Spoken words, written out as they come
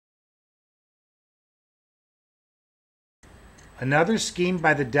Another scheme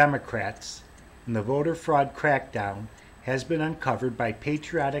by the Democrats in the voter fraud crackdown has been uncovered by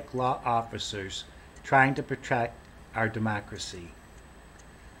patriotic law officers trying to protect our democracy.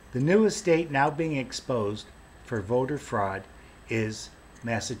 The newest state now being exposed for voter fraud is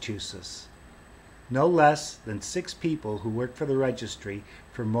Massachusetts. No less than 6 people who work for the Registry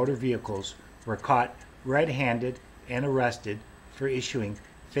for motor vehicles were caught red-handed and arrested for issuing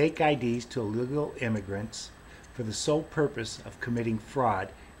fake IDs to illegal immigrants for the sole purpose of committing fraud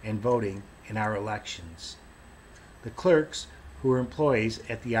and voting in our elections. The clerks, who were employees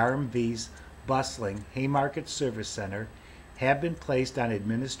at the RMV's bustling Haymarket Service Center, have been placed on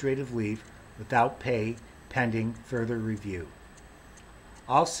administrative leave without pay pending further review.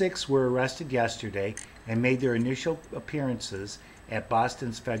 All 6 were arrested yesterday and made their initial appearances at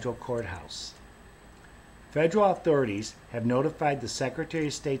Boston's federal courthouse. Federal authorities have notified the Secretary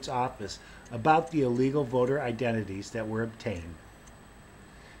of State's office about the illegal voter identities that were obtained.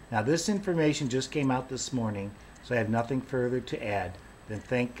 Now, this information just came out this morning, so I have nothing further to add than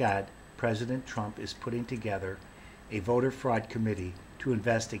thank God President Trump is putting together a voter fraud committee to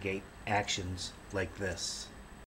investigate actions like this.